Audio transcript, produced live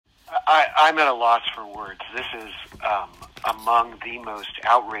I'm at a loss for words. This is among the most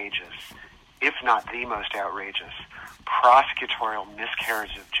outrageous, if not the most outrageous, prosecutorial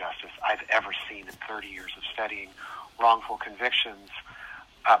miscarriage of justice I've ever seen in 30 years of studying wrongful convictions.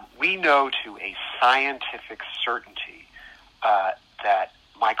 We know to a scientific certainty that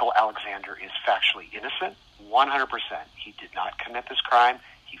Michael Alexander is factually innocent, 100%. He did not commit this crime.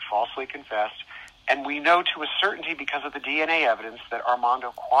 He falsely confessed. And we know to a certainty because of the DNA evidence that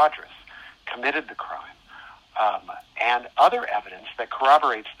Armando Cuadras committed the crime and other evidence that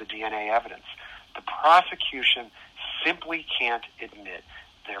corroborates the DNA evidence. The prosecution simply can't admit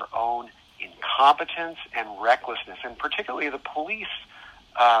their own incompetence and recklessness, and particularly the police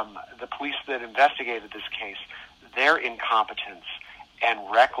that investigated this case, their incompetence and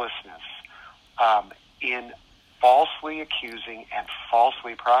recklessness in falsely accusing and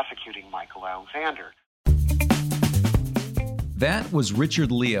falsely prosecuting Michael Alexander. That was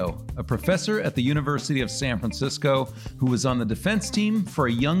Richard Leo, a professor at the University of San Francisco who was on the defense team for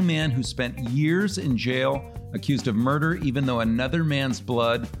a young man who spent years in jail accused of murder even though another man's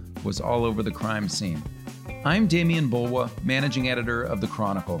blood was all over the crime scene. I'm Damian Bulwa, managing editor of The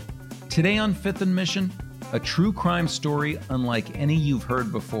Chronicle. Today on Fifth and Mission, a true crime story unlike any you've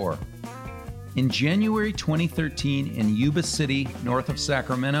heard before. In January 2013 in Yuba City, north of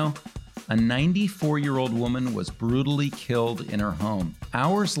Sacramento, a 94-year-old woman was brutally killed in her home.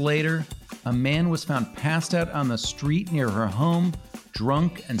 Hours later, a man was found passed out on the street near her home,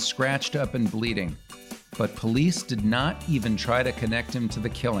 drunk and scratched up and bleeding. But police did not even try to connect him to the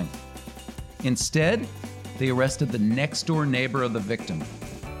killing. Instead, they arrested the next-door neighbor of the victim,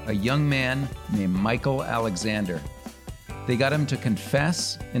 a young man named Michael Alexander. They got him to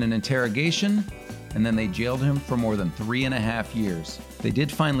confess in an interrogation, and then they jailed him for more than 3.5 years. They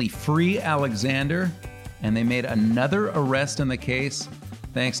did finally free Alexander, and they made another arrest in the case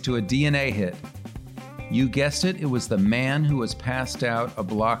thanks to a DNA hit. You guessed it, it was the man who was passed out a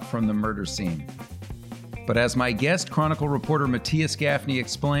block from the murder scene. But as my guest Chronicle reporter Matthias Gaffney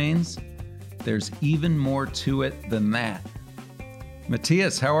explains, there's even more to it than that.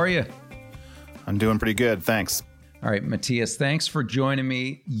 Matthias, how are you? I'm doing pretty good, thanks. All right, Matthias, thanks for joining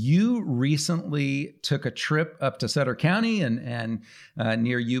me. You recently took a trip up to Sutter County and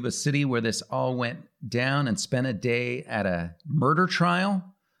near Yuba City where this all went down and spent a day at a murder trial.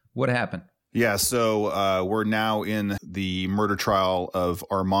 What happened? Yeah, so we're now in the murder trial of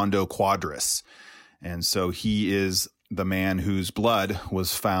Armando Cuadras. And so he is the man whose blood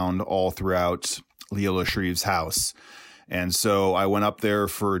was found all throughout Leola Shreve's house. And so I went up there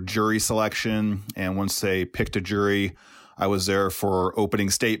for jury selection, and once they picked a jury, I was there for opening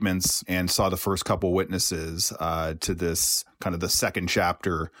statements and saw the first couple witnesses to this kind of the second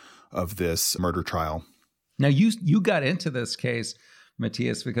chapter of this murder trial. Now, you got into this case,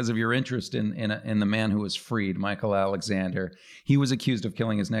 Matthias, because of your interest in the man who was freed, Michael Alexander. He was accused of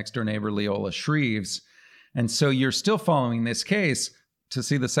killing his next-door neighbor, Leola Shreves. And so you're still following this case to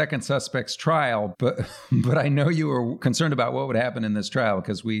see the second suspect's trial, but I know you were concerned about what would happen in this trial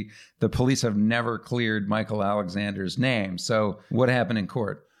because the police have never cleared Michael Alexander's name. So what happened in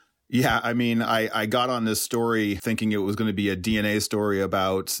court? Yeah, I mean, I got on this story thinking it was going to be a DNA story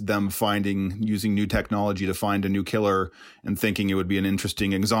about them using new technology to find a new killer, and thinking it would be an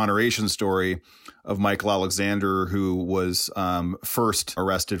interesting exoneration story of Michael Alexander, who was first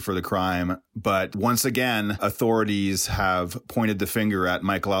arrested for the crime. But once again, authorities have pointed the finger at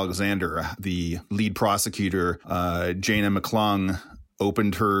Michael Alexander. The lead prosecutor, Jana McClung,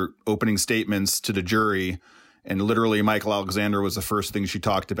 opened her opening statements to the jury, and literally Michael Alexander was the first thing she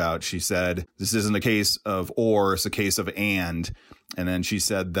talked about. She said, this isn't a case of or, it's a case of and. And then she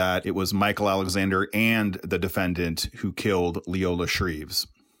said that it was Michael Alexander and the defendant who killed Leola Shreves.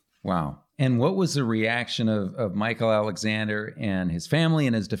 Wow. And what was the reaction of Michael Alexander and his family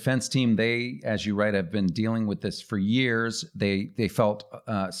and his defense team? They, as you write, have been dealing with this for years. They felt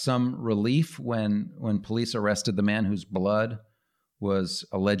some relief when police arrested the man whose blood was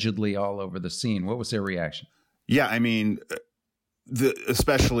allegedly all over the scene. What was their reaction? Yeah, I mean,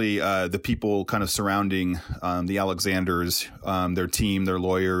 especially the people kind of surrounding the Alexanders, their team, their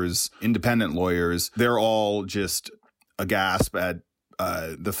lawyers, independent lawyers, they're all just aghast at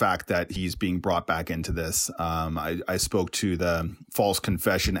the fact that he's being brought back into this. I spoke to the false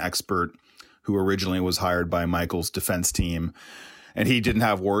confession expert who originally was hired by Michael's defense team, and he didn't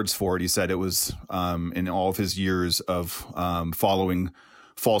have words for it. He said it was in all of his years of following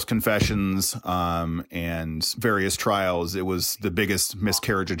false confessions and various trials, it was the biggest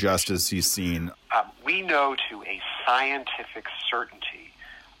miscarriage of justice he's seen. We know to a scientific certainty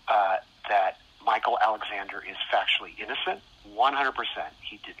that Michael Alexander is factually innocent, 100%.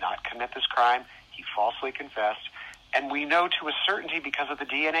 He did not commit this crime. He falsely confessed. And we know to a certainty because of the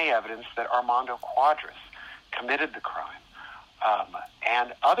DNA evidence that Armando Cuadras committed the crime,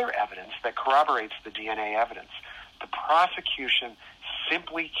 and other evidence that corroborates the DNA evidence. The prosecution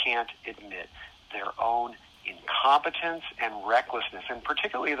simply can't admit their own incompetence and recklessness, and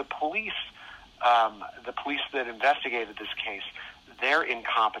particularly the police that investigated this case, their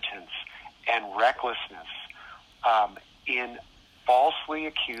incompetence and recklessness in falsely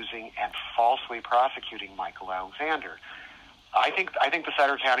accusing and falsely prosecuting Michael Alexander. I think the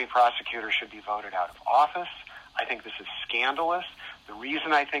Sutter County prosecutor should be voted out of office. I think this is scandalous. The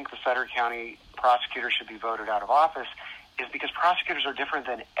reason I think the Sutter County prosecutor should be voted out of office is because prosecutors are different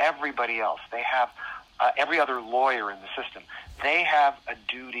than everybody else. They have every other lawyer in the system. They have a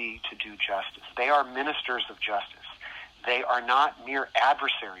duty to do justice. They are ministers of justice. They are not mere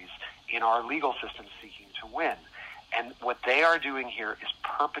adversaries in our legal system seeking to win. And what they are doing here is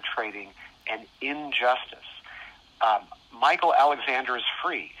perpetrating an injustice. Michael Alexander is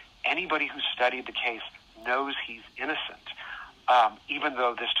free. Anybody who studied the case knows he's innocent, even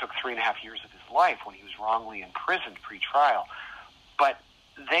though this took 3.5 years of his life when he was wrongly imprisoned pre-trial. But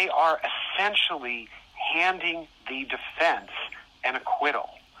they are essentially handing the defense an acquittal.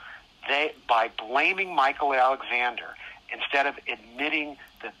 By blaming Michael Alexander, instead of admitting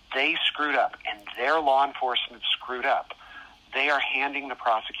that they screwed up and their law enforcement screwed up, they are handing the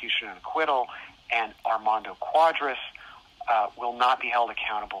prosecution an acquittal, and Armando Cuadras will not be held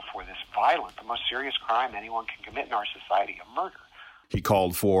accountable for this violent, the most serious crime anyone can commit in our society, a murder. He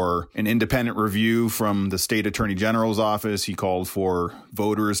called for an independent review from the state attorney general's office. He called for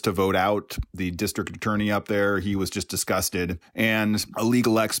voters to vote out the district attorney up there. He was just disgusted. And a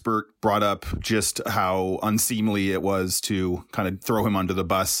legal expert brought up just how unseemly it was to kind of throw him under the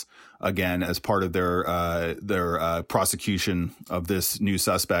bus again as part of their prosecution of this new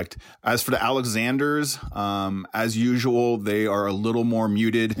suspect. As for the Alexanders, as usual, they are a little more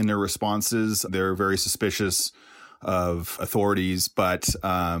muted in their responses. They're very suspicious of authorities, but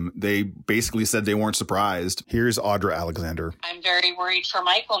they basically said they weren't surprised. Here's Audra Alexander. I'm very worried for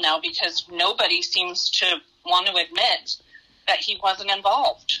Michael now because nobody seems to want to admit that he wasn't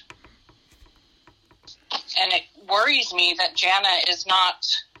involved. And it worries me that Jana is not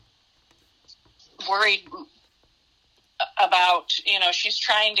worried about, she's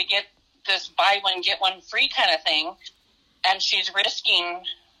trying to get this buy one, get one free kind of thing, and she's risking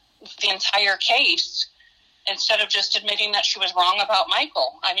the entire case instead of just admitting that she was wrong about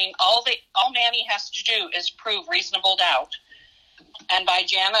Michael. I mean, all Manny has to do is prove reasonable doubt. And by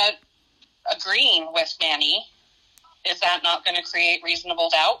Jana agreeing with Manny, is that not going to create reasonable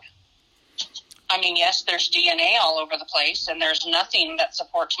doubt? I mean, yes, there's DNA all over the place, and there's nothing that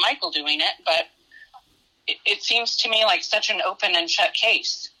supports Michael doing it, but it seems to me like such an open and shut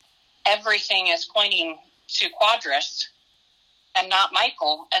case. Everything is pointing to Cuadras and not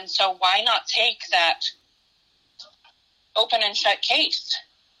Michael, and so why not take that open and shut case?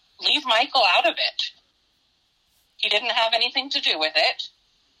 Leave Michael out of it. He didn't have anything to do with it.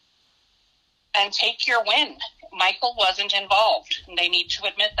 And take your win. Michael wasn't involved. And they need to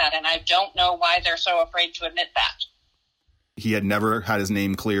admit that, and I don't know why they're so afraid to admit that. He had never had his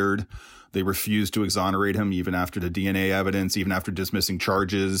name cleared. They refused to exonerate him even after the DNA evidence, even after dismissing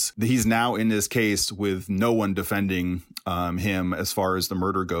charges. He's now in this case with no one defending him as far as the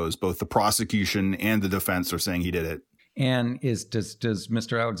murder goes. Both the prosecution and the defense are saying he did it. And does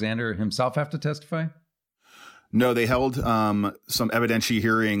Mr. Alexander himself have to testify? No, they held some evidentiary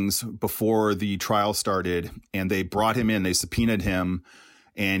hearings before the trial started, and they brought him in. They subpoenaed him,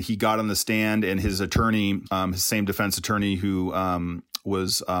 and he got on the stand, and his attorney, his same defense attorney who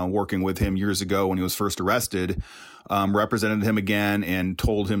was working with him years ago when he was first arrested, represented him again and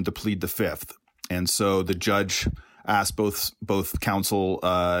told him to plead the fifth. And so the judge asked both counsel,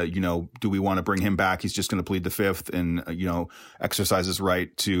 do we want to bring him back? He's just going to plead the fifth and, exercise his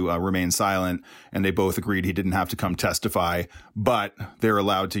right to remain silent. And they both agreed he didn't have to come testify, but they're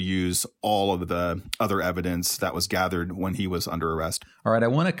allowed to use all of the other evidence that was gathered when he was under arrest. All right. I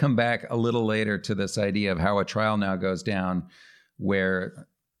want to come back a little later to this idea of how a trial now goes down where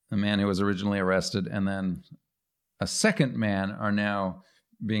a man who was originally arrested and then a second man are now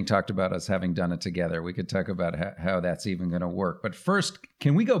being talked about as having done it together. We could talk about how that's even going to work. But first,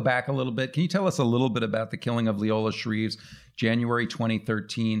 can we go back a little bit? Can you tell us a little bit about the killing of Leola Shreves, January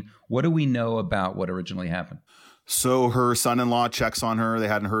 2013? What do we know about what originally happened? So her son-in-law checks on her. They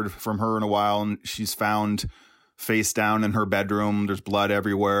hadn't heard from her in a while, and she's found face down in her bedroom. There's blood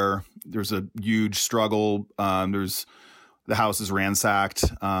everywhere. There's a huge struggle. There's The house is ransacked.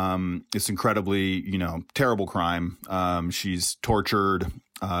 It's incredibly, terrible crime. She's tortured,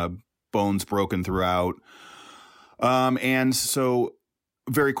 bones broken throughout. And so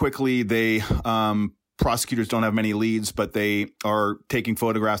very quickly prosecutors don't have many leads, but they are taking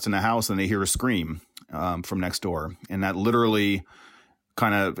photographs in the house and they hear a scream from next door. And that literally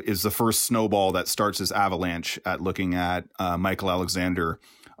kind of is the first snowball that starts this avalanche at looking at Michael Alexander.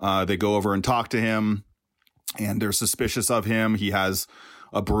 They go over and talk to him, and they're suspicious of him. He has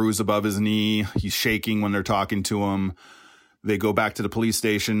a bruise above his knee. He's shaking when they're talking to him. They go back to the police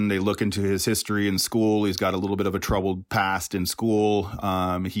station. They look into his history in school. He's got a little bit of a troubled past in school.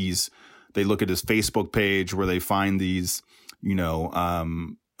 They look at his Facebook page where they find these, a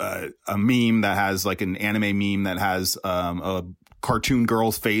meme that has like an anime meme that has a cartoon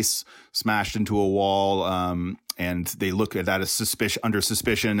girl's face smashed into a wall. And they look at that as under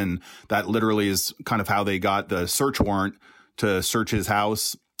suspicion. And that literally is kind of how they got the search warrant to search his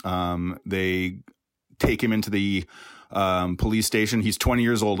house. They take him into the police station. He's 20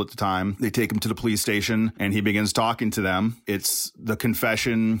 years old at the time. They take him to the police station and he begins talking to them. It's the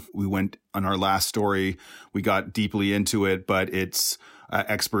confession. We went on our last story. We got deeply into it, but it's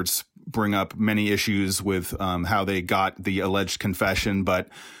experts bring up many issues with how they got the alleged confession. But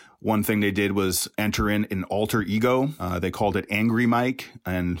one thing they did was enter in an alter ego. They called it Angry Mike,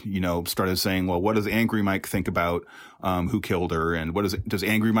 and started saying, well, what does Angry Mike think about who killed her, and does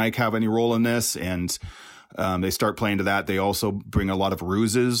Angry Mike have any role in this? And they start playing to that. They also bring a lot of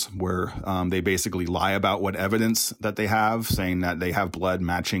ruses where they basically lie about what evidence that they have, saying that they have blood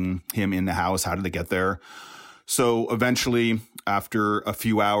matching him in the house. How did they get there? So eventually, after a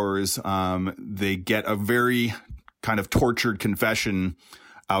few hours, they get a very kind of tortured confession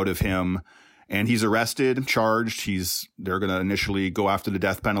out of him, and he's arrested, charged. They're going to initially go after the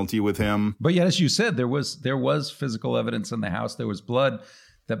death penalty with him. But yet, as you said, there was physical evidence in the house. There was blood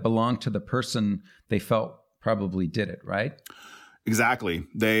that belonged to the person they felt probably did it, right? Exactly.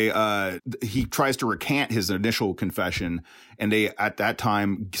 He tries to recant his initial confession, and they at that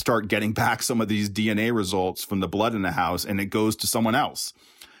time start getting back some of these DNA results from the blood in the house, and it goes to someone else.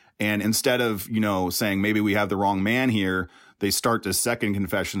 And instead of, saying maybe we have the wrong man here, they start this second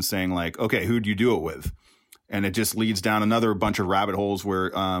confession saying like, okay, who'd you do it with? And it just leads down another bunch of rabbit holes where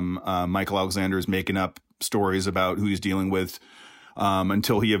Michael Alexander is making up stories about who he's dealing with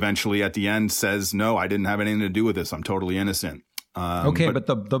until he eventually at the end says, no, I didn't have anything to do with this. I'm totally innocent. But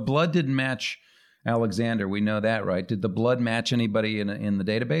the blood didn't match Alexander. We know that, right? Did the blood match anybody in the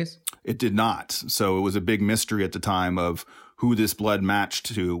database? It did not. So it was a big mystery at the time of who this blood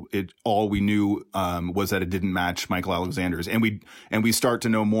matched to. All we knew was that it didn't match Michael Alexander's, and we start to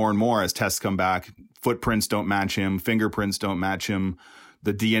know more and more as tests come back. Footprints don't match him, fingerprints don't match him,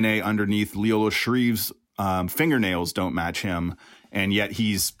 the DNA underneath Leola Shreve's fingernails don't match him, and yet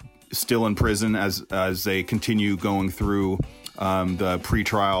he's still in prison as they continue going through the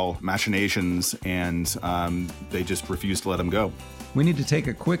pretrial machinations, and they just refuse to let him go. We need to take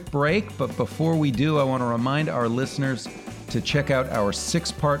a quick break, but before we do, I want to remind our listeners to check out our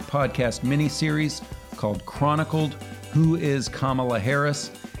 6-part podcast mini-series called Chronicled: Who is Kamala Harris?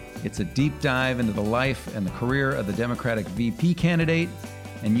 It's a deep dive into the life and the career of the Democratic VP candidate,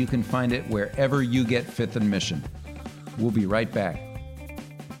 and you can find it wherever you get Fifth and Mission. We'll be right back.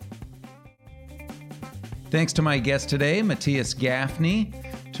 Thanks to my guest today, Matthias Gaffney.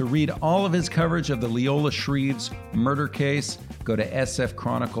 To read all of his coverage of the Leola Shreve's murder case, go to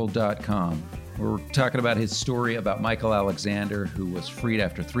sfchronicle.com. We're talking about his story about Michael Alexander, who was freed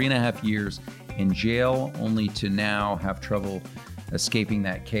after 3.5 years in jail, only to now have trouble escaping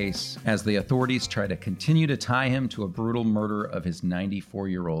that case as the authorities try to continue to tie him to a brutal murder of his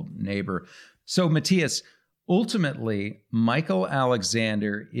 94-year-old neighbor. So, Matthias, ultimately, Michael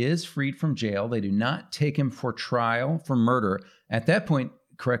Alexander is freed from jail. They do not take him for trial for murder. At that point,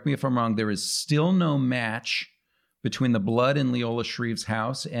 correct me if I'm wrong, there is still no match between the blood in Leola Shreve's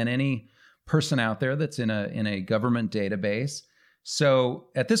house and any person out there that's in a government database. So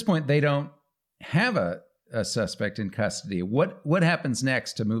at this point, they don't have a suspect in custody. What happens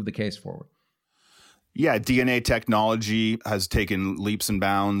next to move the case forward? Yeah, DNA technology has taken leaps and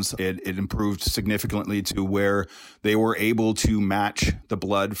bounds. It improved significantly to where they were able to match the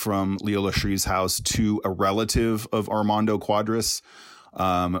blood from Leola Shreve's house to a relative of Armando Cuadras.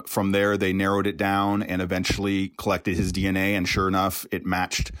 From there, they narrowed it down and eventually collected his DNA. And sure enough, it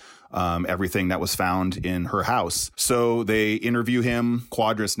matched everything that was found in her house. So they interview him,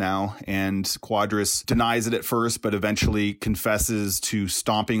 Cuadras now, and Cuadras denies it at first, but eventually confesses to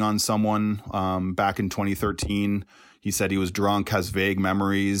stomping on someone back in 2013. He said he was drunk, has vague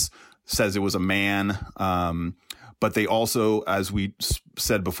memories, says it was a man. But they also, as we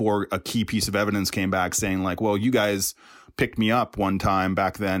said before, a key piece of evidence came back saying like, well, you guys picked me up one time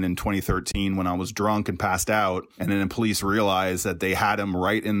back then in 2013 when I was drunk and passed out. And then the police realized that they had him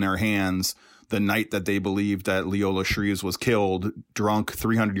right in their hands the night that they believed that Leola Shreves was killed, drunk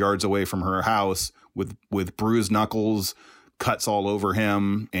 300 yards away from her house with bruised knuckles, cuts all over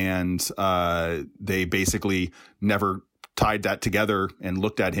him. And they basically never tied that together and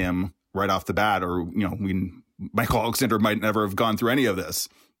looked at him right off the bat, or, Michael Alexander might never have gone through any of this.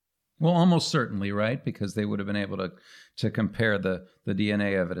 Well, almost certainly, right? Because they would have been able to compare the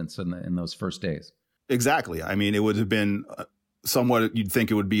DNA evidence in those first days. Exactly. I mean, it would have been somewhat, you'd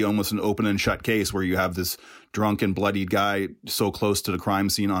think it would be almost an open and shut case where you have this drunk and bloodied guy so close to the crime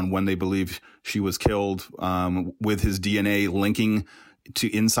scene on when they believe she was killed, with his DNA linking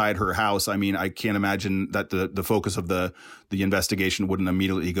to inside her house. I mean, I can't imagine that the focus of the investigation wouldn't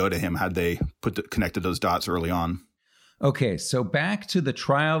immediately go to him had they connected those dots early on. Okay, so back to the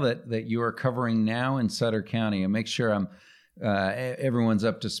trial that you are covering now in Sutter County, and make sure everyone's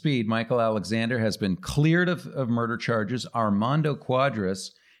up to speed. Michael Alexander has been cleared of murder charges. Armando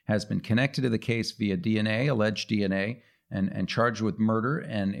Cuadras has been connected to the case via alleged DNA, and charged with murder,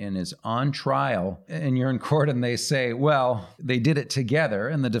 and is on trial. And you're in court and they say, well, they did it together.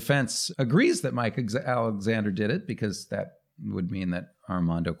 And the defense agrees that Mike Alexander did it, because that would mean that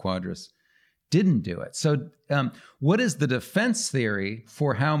Armando Cuadras didn't do it. So what is the defense theory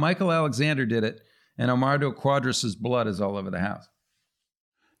for how Michael Alexander did it and Armando Cuadras' blood is all over the house?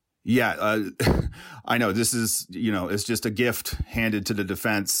 Yeah, I know this is, it's just a gift handed to the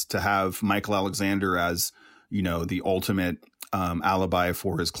defense to have Michael Alexander as, the ultimate alibi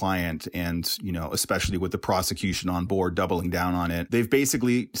for his client. And, especially with the prosecution on board, doubling down on it. They've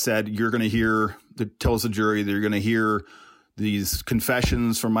basically said, you're going to hear, tells the jury that you're going to hear these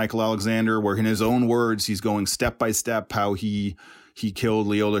confessions from Michael Alexander, where in his own words, he's going step by step how he killed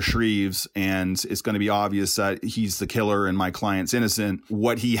Leola Shreves, and it's going to be obvious that he's the killer and my client's innocent.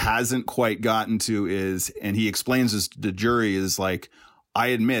 What he hasn't quite gotten to is, and he explains this to the jury, is like, I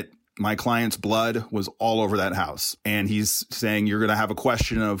admit my client's blood was all over that house. And he's saying, you're going to have a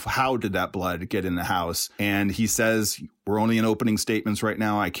question of how did that blood get in the house? And he says, we're only in opening statements right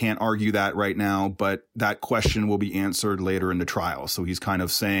now. I can't argue that right now, but that question will be answered later in the trial. So he's kind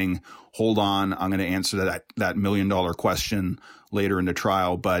of saying, hold on, I'm going to answer that $1 million question later in the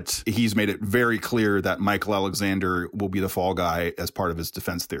trial. But he's made it very clear that Michael Alexander will be the fall guy as part of his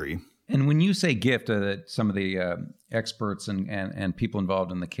defense theory. And when you say gift, some of the experts and people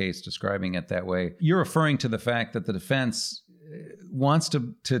involved in the case describing it that way, you're referring to the fact that the defense wants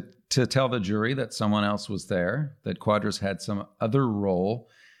to tell the jury that someone else was there, that Cuadras had some other role.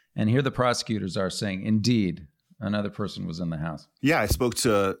 And here the prosecutors are saying, indeed, another person was in the house. Yeah, I spoke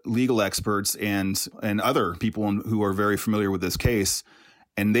to legal experts and other people who are very familiar with this case,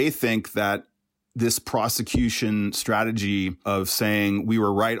 and they think that this prosecution strategy of saying we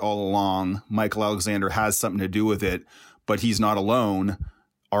were right all along, Michael Alexander has something to do with it, but he's not alone.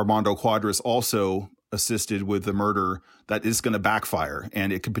 Armando Cuadras also assisted with the murder, that is going to backfire,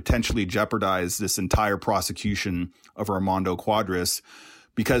 and it could potentially jeopardize this entire prosecution of Armando Cuadras,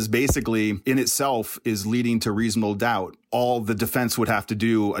 because basically in itself is leading to reasonable doubt. All the defense would have to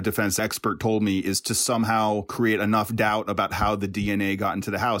do, a defense expert told me, is to somehow create enough doubt about how the DNA got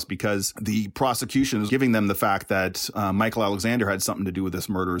into the house, because the prosecution is giving them the fact that Michael Alexander had something to do with this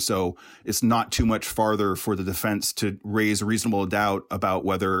murder. So it's not too much farther for the defense to raise reasonable doubt about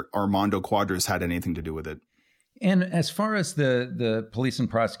whether Armando Cuadras had anything to do with it. And as far as the police and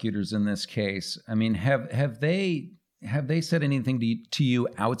prosecutors in this case, I mean, have they said anything to you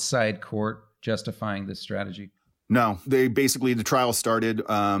outside court justifying this strategy? No, they basically, the trial started.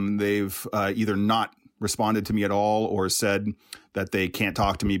 They've either not responded to me at all or said that they can't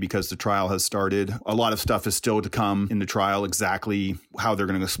talk to me because the trial has started. A lot of stuff is still to come in the trial, exactly how they're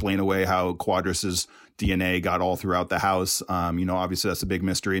going to explain away how Cuadras' DNA got all throughout the house. Obviously that's a big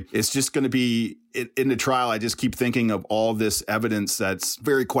mystery. It's just going to be in the trial. I just keep thinking of all this evidence that's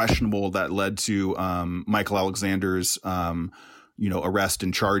very questionable that led to Michael Alexander's, arrest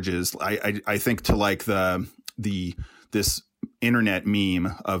and charges. I think to like this internet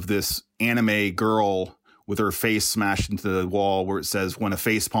meme of this anime girl with her face smashed into the wall where it says, when a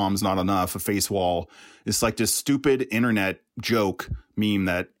face palm's not enough, a face wall. It's like this stupid internet joke meme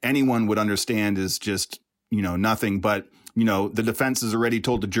that anyone would understand is just, nothing. But, the defense has already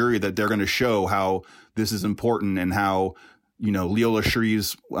told the jury that they're going to show how this is important and how, Leola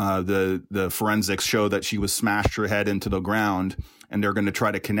Shreves, the forensics show that she was smashed her head into the ground, and they're going to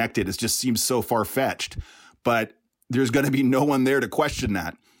try to connect it. It just seems so far-fetched. But there's going to be no one there to question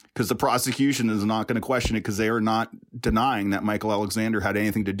that. because the prosecution is not going to question it because they are not denying that Michael Alexander had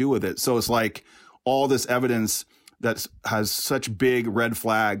anything to do with it. So it's like all this evidence that has such big red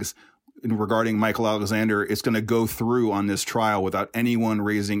flags regarding Michael Alexander, it's going to go through on this trial without anyone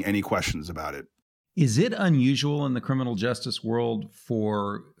raising any questions about it. Is it unusual in the criminal justice world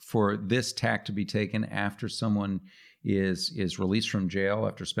for this tack to be taken after someone is released from jail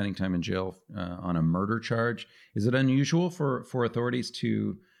after spending time in jail on a murder charge? Is it unusual for authorities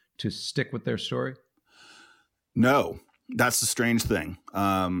to stick with their story? No, that's the strange thing.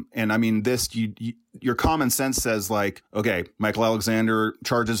 And I mean, your common sense says like, okay, Michael Alexander,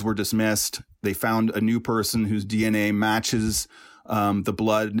 charges were dismissed. They found a new person whose DNA matches the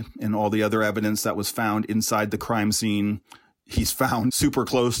blood and all the other evidence that was found inside the crime scene. He's found super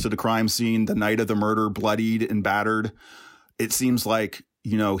close to the crime scene the night of the murder, bloodied and battered. It seems like,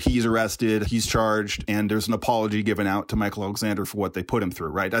 he's arrested, he's charged, and there's an apology given out to Michael Alexander for what they put him through,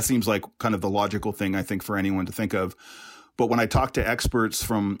 right? That seems like kind of the logical thing, I think, for anyone to think of. But when I talk to experts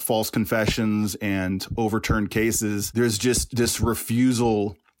from false confessions and overturned cases, there's just this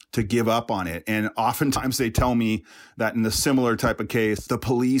refusal to give up on it. And oftentimes they tell me that in a similar type of case, the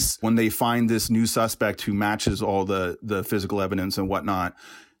police, when they find this new suspect who matches all the physical evidence and whatnot,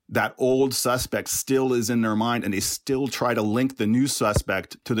 that old suspect still is in their mind, and they still try to link the new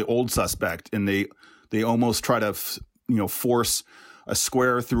suspect to the old suspect. And they almost try to, force a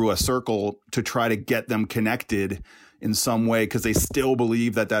square through a circle to try to get them connected in some way, because they still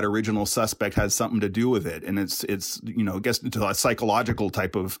believe that original suspect has something to do with it. And it's it gets into a psychological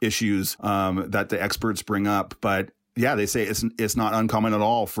type of issues that the experts bring up. But yeah, they say it's not uncommon at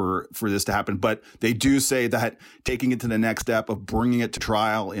all for this to happen. But they do say that taking it to the next step of bringing it to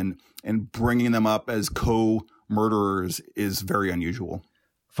trial and bringing them up as co-murderers is very unusual.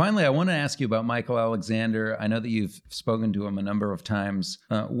 Finally, I want to ask you about Michael Alexander. I know that you've spoken to him a number of times.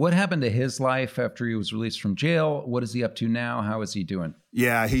 What happened to his life after he was released from jail? What is he up to now? How is he doing?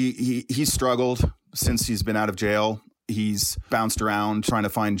 Yeah, he struggled since he's been out of jail. He's bounced around trying to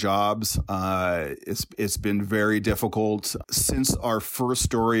find jobs. It's been very difficult. Since our first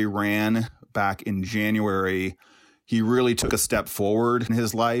story ran back in January, he really took a step forward in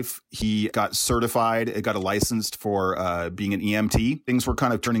his life. He got certified, got a license for being an EMT. Things were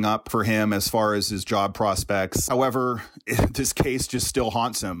kind of turning up for him as far as his job prospects. However, this case just still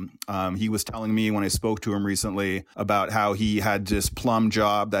haunts him. He was telling me when I spoke to him recently about how he had this plum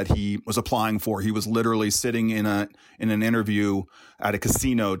job that he was applying for. He was literally sitting in an interview at a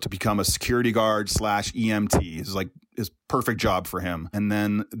casino to become a security guard / EMT. It's like his perfect job for him. And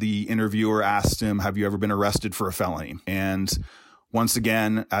then the interviewer asked him, have you ever been arrested for a felony? And once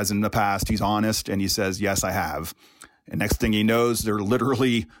again, as in the past, he's honest and he says, yes, I have. And next thing he knows, they're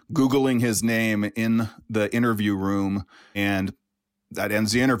literally Googling his name in the interview room, and that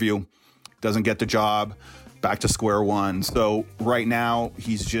ends the interview. Doesn't get the job, back to square one. So right now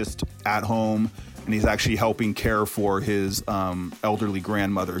he's just at home, and he's actually helping care for his elderly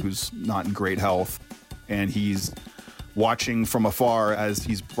grandmother who's not in great health. And he's watching from afar as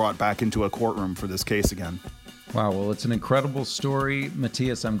he's brought back into a courtroom for this case again. Wow, well, it's an incredible story,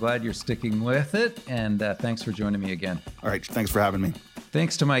 Matthias. I'm glad you're sticking with it, and thanks for joining me again. All right, thanks for having me.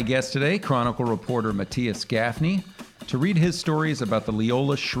 Thanks to my guest today, Chronicle reporter Matthias Gaffney. To read his stories about the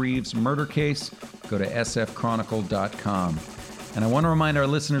Leola Shreves murder case, go to sfchronicle.com. And I want to remind our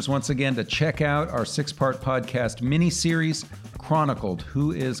listeners once again to check out our 6-part podcast mini-series, Chronicled,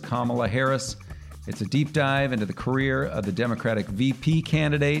 Who is Kamala Harris? It's a deep dive into the career of the Democratic VP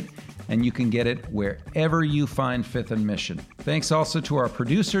candidate, and you can get it wherever you find Fifth and Mission. Thanks also to our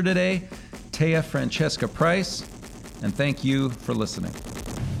producer today, Taya Francesca Price, and thank you for listening.